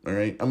 All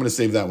right? I'm going to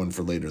save that one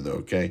for later, though,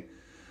 okay?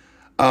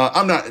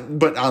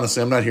 But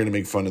honestly, I'm not here to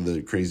make fun of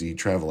the Crazy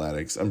Travel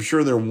Addicts. I'm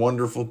sure they're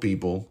wonderful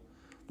people.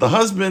 The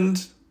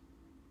husband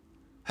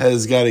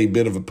has got a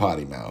bit of a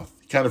potty mouth.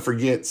 He kind of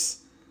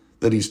forgets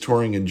that he's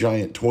touring a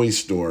giant toy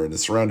store and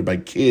is surrounded by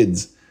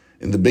kids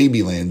in the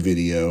Babyland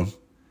video.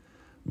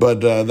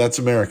 But that's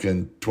America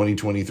in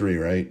 2023,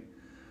 right?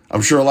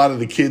 I'm sure a lot of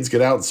the kids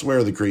could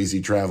outswear the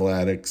crazy travel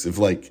addicts if,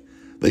 like,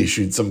 they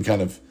issued some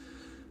kind of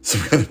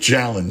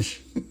challenge.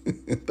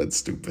 That's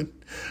stupid.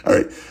 All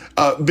right.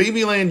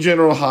 Babyland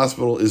General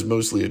Hospital is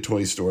mostly a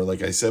toy store,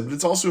 like I said, but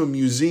it's also a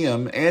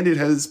museum, and it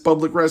has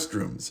public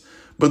restrooms.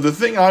 But the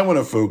thing I want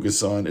to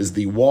focus on is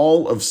the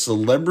wall of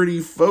celebrity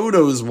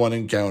photos one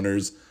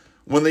encounters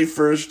when they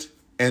first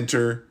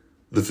enter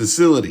the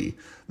facility.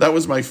 That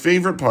was my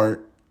favorite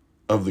part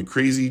of the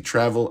Crazy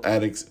Travel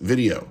Addicts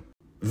video.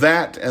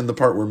 That and the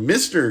part where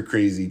Mr.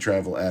 Crazy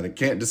Travel Addict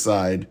can't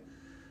decide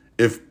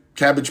if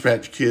Cabbage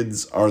Patch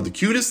Kids are the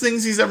cutest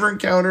things he's ever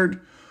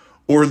encountered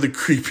or the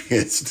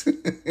creepiest.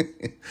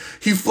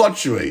 He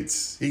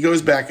fluctuates. He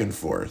goes back and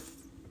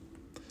forth.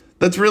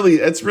 That's really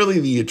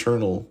the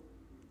eternal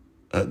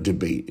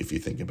debate, if you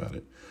think about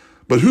it.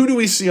 But who do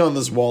we see on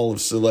this wall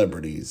of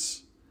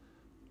celebrities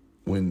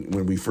when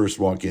we first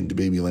walk into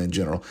Babyland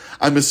General?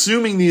 I'm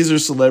assuming these are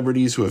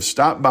celebrities who have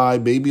stopped by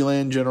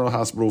Babyland General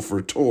Hospital for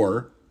a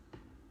tour.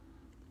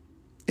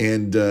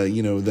 And,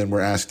 then we're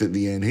asked at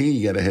the end, hey,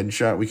 you got a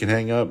headshot we can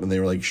hang up? And they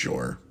were like,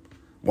 sure.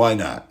 Why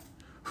not?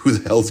 Who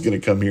the hell's going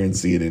to come here and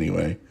see it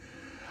anyway?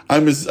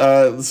 There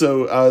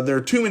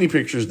are too many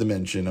pictures to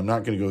mention. I'm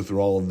not going to go through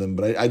all of them,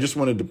 but I just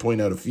wanted to point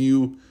out a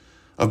few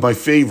of my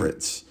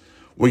favorites.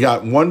 We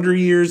got Wonder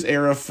Years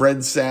era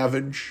Fred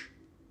Savage,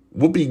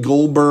 Whoopi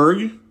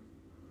Goldberg,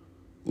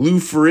 Lou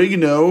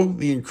Ferrigno,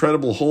 the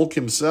Incredible Hulk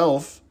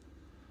himself.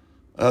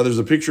 There's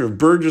a picture of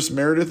Burgess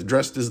Meredith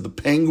dressed as the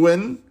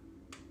Penguin.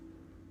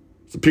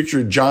 There's a picture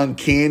of John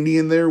Candy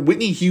in there.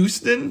 Whitney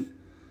Houston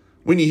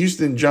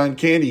and John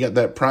Candy got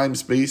that prime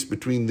space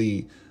between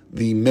the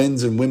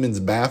men's and women's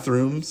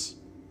bathrooms,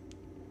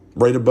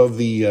 right above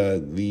the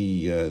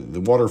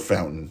water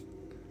fountain.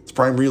 It's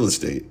prime real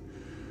estate.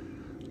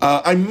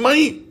 I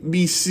might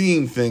be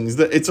seeing things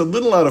that it's a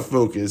little out of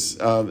focus.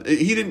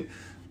 The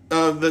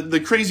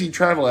Crazy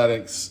Travel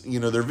Addicts,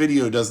 their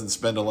video doesn't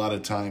spend a lot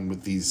of time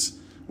with these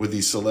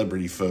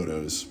celebrity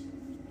photos.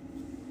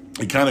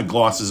 It kind of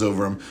glosses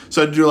over them.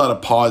 So I had to do a lot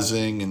of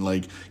pausing and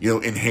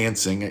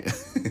enhancing.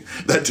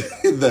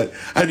 that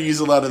I had to use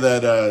a lot of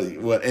that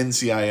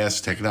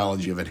NCIS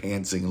technology of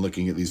enhancing and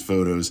looking at these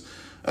photos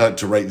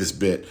to write this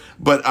bit.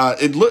 But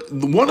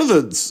one of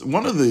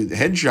the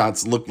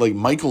headshots looked like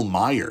Michael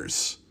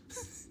Myers.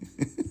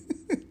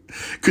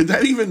 Could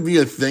that even be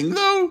a thing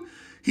though?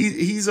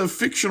 He's a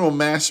fictional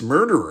mass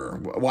murderer.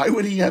 Why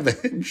would he have a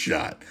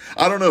headshot?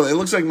 I don't know. It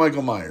looks like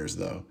Michael Myers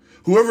though.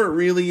 Whoever it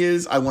really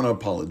is, I want to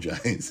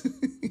apologize.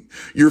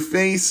 Your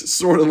face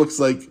sort of looks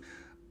like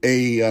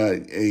a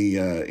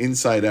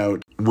Inside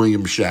Out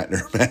William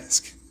Shatner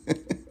mask.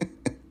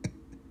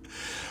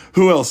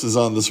 Who else is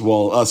on this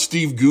wall?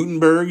 Steve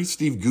Guttenberg.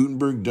 Steve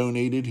Guttenberg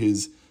donated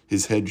his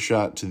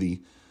headshot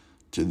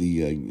to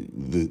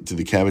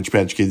the Cabbage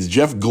Patch Kids.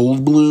 Jeff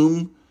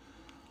Goldblum.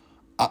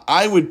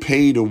 I would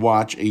pay to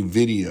watch a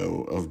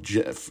video of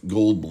Jeff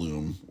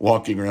Goldblum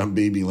walking around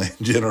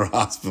Babyland General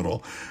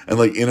Hospital and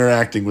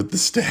interacting with the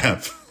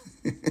staff.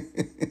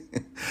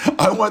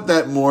 I want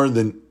that more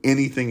than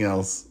anything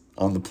else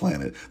on the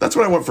planet. That's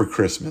what I want for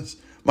Christmas.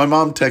 My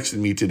mom texted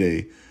me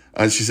today.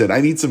 She said, I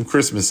need some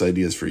Christmas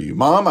ideas for you.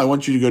 Mom, I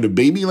want you to go to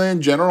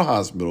Babyland General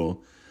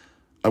Hospital.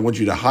 I want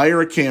you to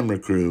hire a camera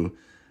crew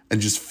and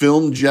just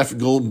film Jeff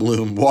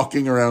Goldblum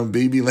walking around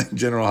Babyland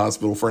General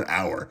Hospital for an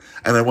hour.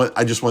 And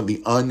I just want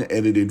the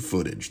unedited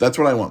footage. That's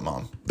what I want,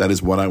 Mom. That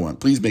is what I want.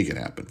 Please make it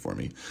happen for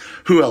me.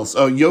 Who else?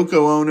 Oh,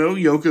 Yoko Ono.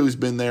 Yoko's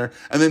been there.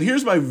 And then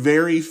here's my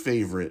very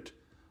favorite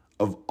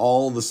of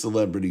all the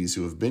celebrities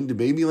who have been to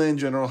Babyland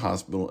General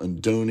Hospital and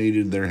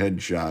donated their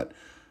headshot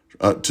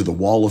to the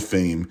Wall of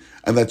Fame.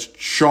 And that's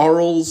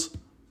Charles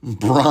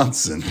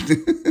Bronson.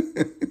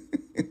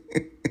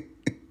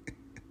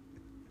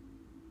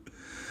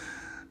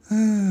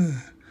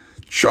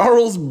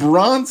 Charles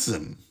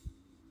Bronson.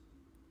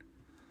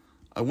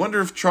 I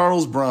wonder if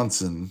Charles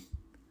Bronson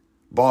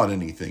bought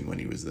anything when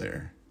he was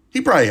there.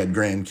 He probably had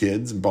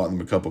grandkids and bought them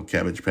a couple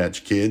Cabbage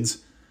Patch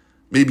Kids.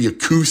 Maybe a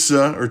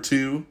Koosa or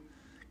two.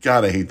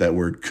 God, I hate that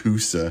word,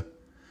 Koosa.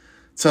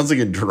 It sounds like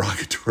a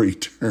derogatory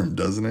term,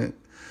 doesn't it?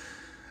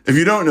 If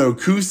you don't know,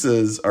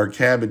 Koosas are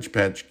Cabbage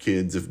Patch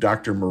Kids if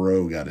Dr.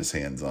 Moreau got his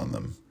hands on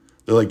them.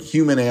 They're like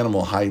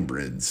human-animal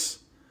hybrids.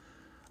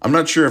 I'm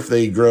not sure if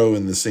they grow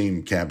in the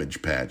same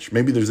cabbage patch.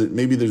 Maybe there's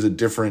a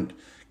different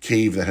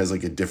cave that has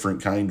a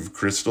different kind of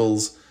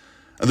crystals.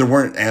 And there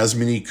weren't as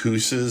many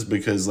Koosas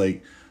because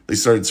they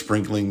started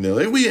sprinkling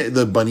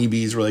the bunny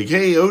bees were like,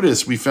 hey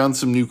Otis, we found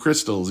some new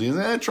crystals.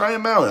 Try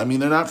them out. I mean,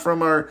 they're not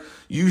from our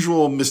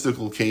usual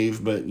mystical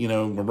cave, but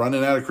we're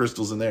running out of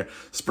crystals in there.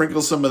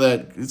 Sprinkle some of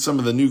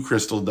the new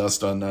crystal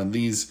dust on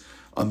these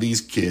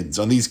kids,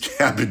 on these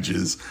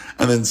cabbages,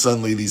 and then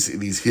suddenly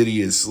these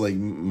hideous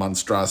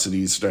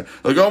monstrosities start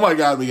oh my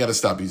God, we got to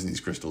stop using these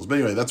crystals. But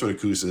anyway, that's what a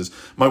Koosa is.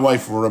 My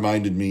wife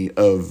reminded me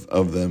of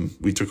them.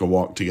 We took a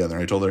walk together.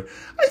 I told her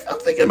I'm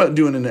thinking about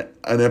doing an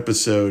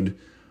episode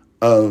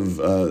of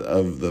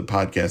the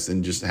podcast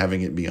and just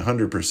having it be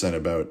 100%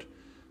 about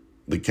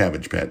the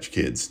Cabbage Patch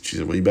Kids. She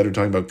said, well, you better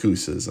talk about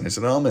Koosas. And I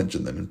said, I'll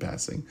mention them in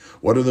passing.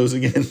 What are those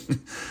again?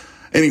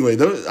 Anyway,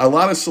 a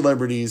lot of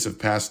celebrities have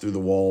passed through the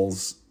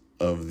walls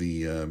of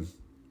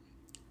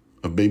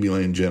of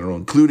Babyland General,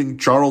 including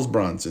Charles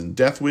Bronson.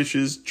 Death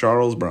wishes,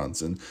 Charles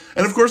Bronson.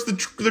 And, of course,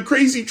 the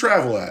crazy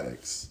travel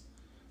addicts.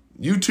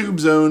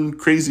 YouTube's own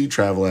crazy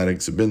travel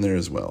addicts have been there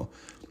as well.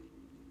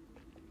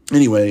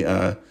 Anyway,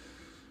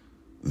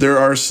 there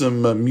are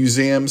some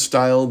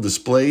museum-style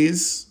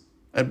displays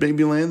at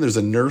Babyland. There's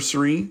a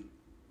nursery.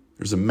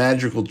 There's a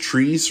magical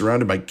tree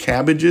surrounded by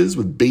cabbages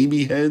with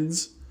baby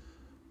heads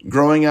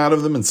growing out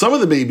of them. And some of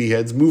the baby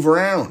heads move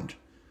around.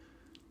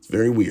 It's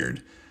very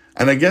weird.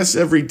 And I guess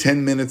every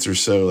 10 minutes or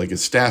so, like a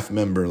staff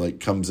member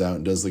comes out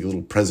and does a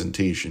little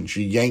presentation.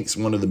 She yanks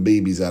one of the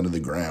babies out of the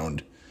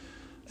ground.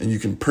 And you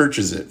can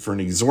purchase it for an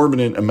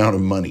exorbitant amount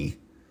of money.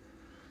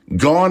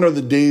 Gone are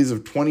the days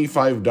of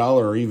 $25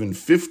 or even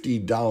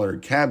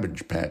 $50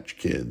 Cabbage Patch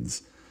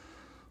Kids.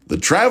 The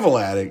travel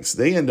addicts,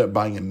 they end up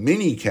buying a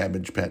mini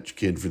Cabbage Patch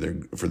Kid for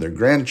their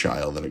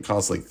grandchild, and it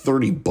costs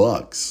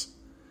 $30.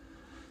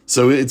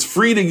 So it's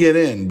free to get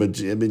in, but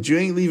you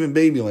ain't leaving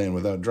Babyland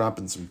without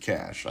dropping some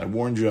cash. I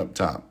warned you up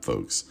top,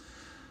 folks.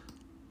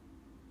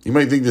 You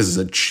might think this is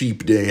a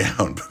cheap day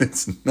out, but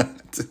it's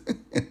not.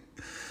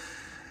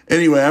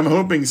 Anyway, I'm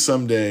hoping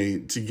someday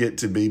to get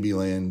to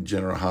Babyland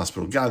General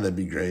Hospital. God, that'd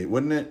be great,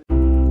 wouldn't it?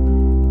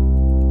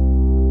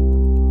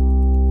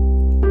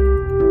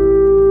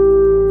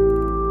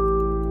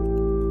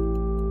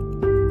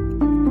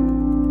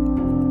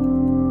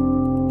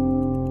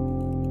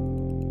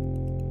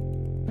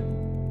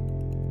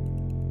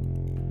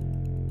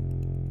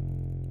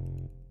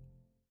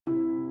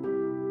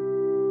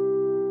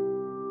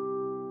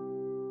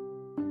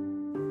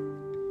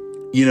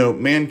 You know,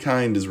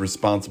 mankind is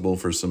responsible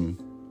for some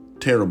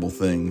terrible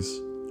things.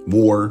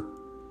 War,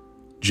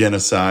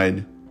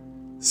 genocide,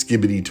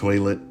 skibbity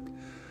toilet.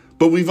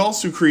 But we've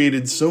also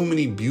created so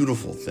many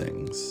beautiful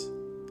things.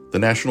 The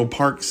National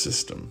Park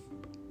System,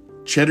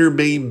 Cheddar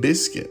Bay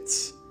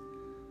biscuits,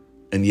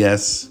 and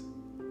yes,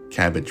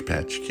 Cabbage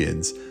Patch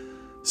Kids.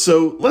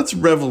 So let's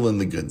revel in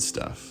the good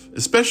stuff,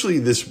 especially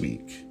this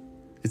week.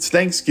 It's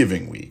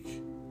Thanksgiving week.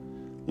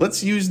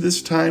 Let's use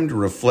this time to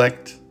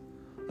reflect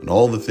on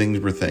all the things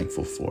we're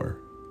thankful for.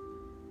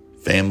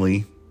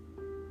 Family,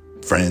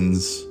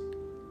 friends,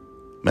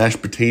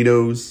 mashed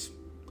potatoes,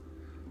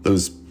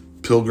 those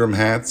pilgrim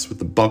hats with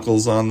the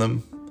buckles on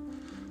them.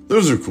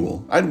 Those are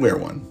cool. I'd wear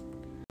one.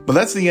 But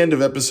that's the end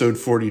of episode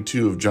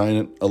 42 of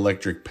Giant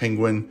Electric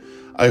Penguin.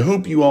 I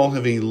hope you all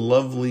have a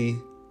lovely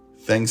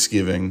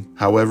Thanksgiving,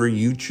 however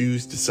you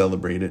choose to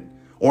celebrate it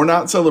or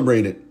not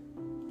celebrate it.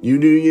 You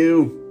do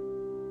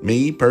you.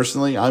 Me,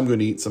 personally, I'm going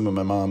to eat some of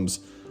my mom's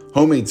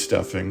homemade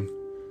stuffing.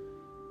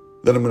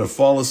 Then I'm going to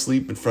fall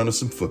asleep in front of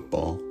some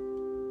football.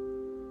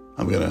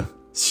 I'm going to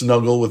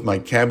snuggle with my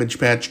Cabbage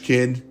Patch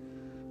Kid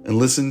and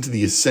listen to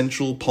the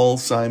essential Paul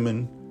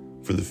Simon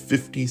for the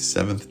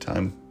 57th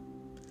time.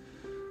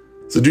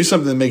 So do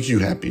something that makes you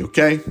happy,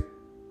 okay?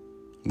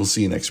 We'll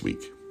see you next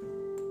week.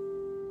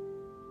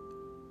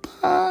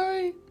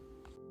 Bye.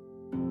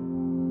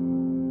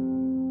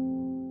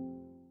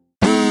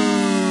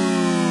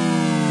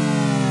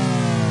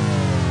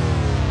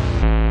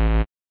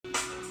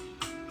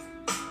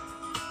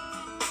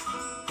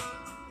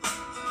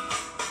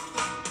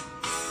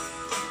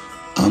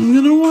 I'm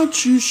gonna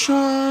watch you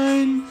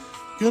shine,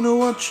 gonna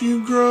watch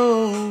you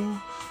grow,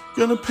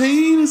 gonna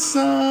paint a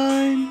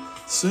sign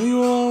so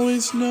you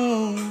always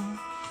know,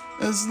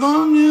 as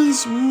long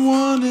as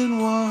 1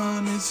 and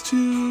 1 is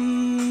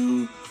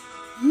 2.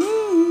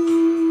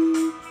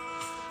 Ooh.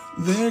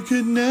 There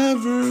could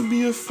never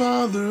be a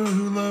father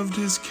who loved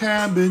his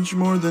cabbage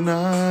more than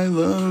I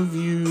love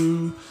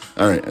you.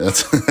 All right,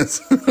 that's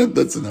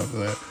enough of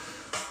that.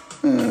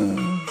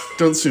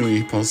 Don't sue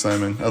me, Paul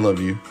Simon. I love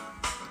you.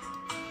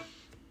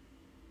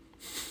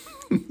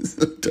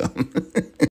 So dumb.